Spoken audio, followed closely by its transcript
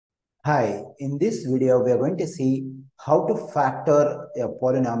Hi, in this video, we are going to see how to factor a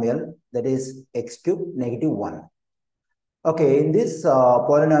polynomial that is x cubed negative 1. Okay, in this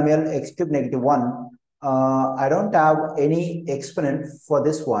polynomial x cubed negative 1, I don't have any exponent for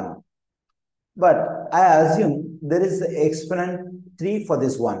this one, but I assume there is exponent 3 for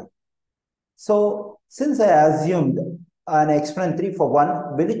this one. So, since I assumed an exponent 3 for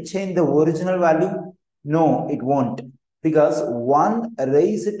 1, will it change the original value? No, it won't, because 1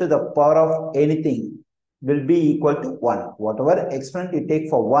 raised to the power of anything will be equal to 1. Whatever exponent you take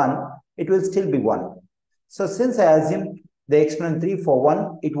for 1, it will still be 1. So, since I assumed the exponent 3 for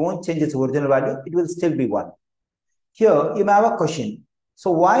 1, it won't change its original value, it will still be 1. Here, you may have a question.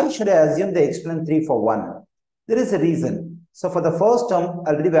 So, why should I assume the exponent 3 for 1? There is a reason. So, for the first term,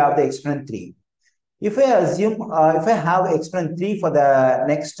 already we have the exponent 3. If I assume, if I have exponent 3 for the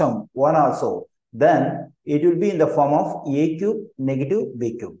next term, 1 also, then it will be in the form of a cube negative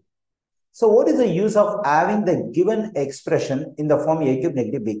b cube. So what is the use of having the given expression in the form a cube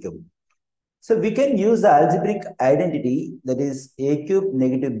negative b cube? So we can use the algebraic identity, that is a cube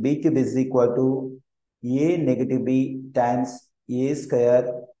negative b cube is equal to a negative b times a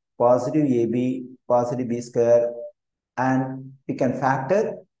square positive ab positive b square, and we can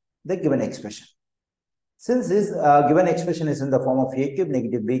factor the given expression. Since this given expression is in the form of a cube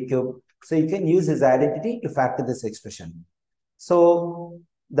negative b cube, so you can use this identity to factor this expression. So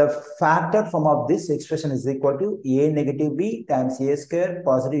the factor form of this expression is equal to a negative b times a square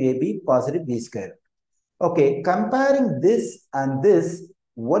positive ab positive b square. Okay, comparing this and this,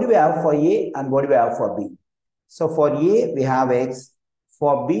 what do we have for a and what do we have for b? So for a, we have x.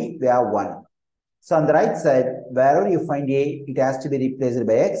 For b, we have 1. So on the right side, wherever you find a, it has to be replaced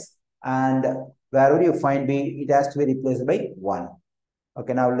by x, and wherever you find b, it has to be replaced by 1.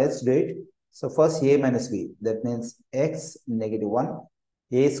 Okay, now let's do it. So first a minus b, that means x negative 1,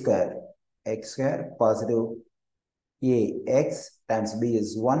 a square, x square positive a x times b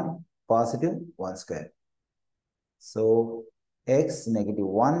is 1 positive 1 square. So x negative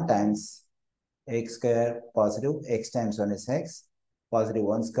 1 times x square positive x times 1 is x, positive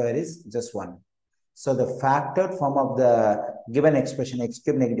 1 square is just 1. So the factored form of the given expression x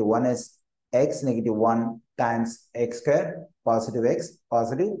cube negative 1 is x negative 1 times x square positive x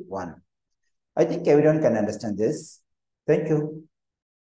positive 1. I think everyone can understand this. Thank you.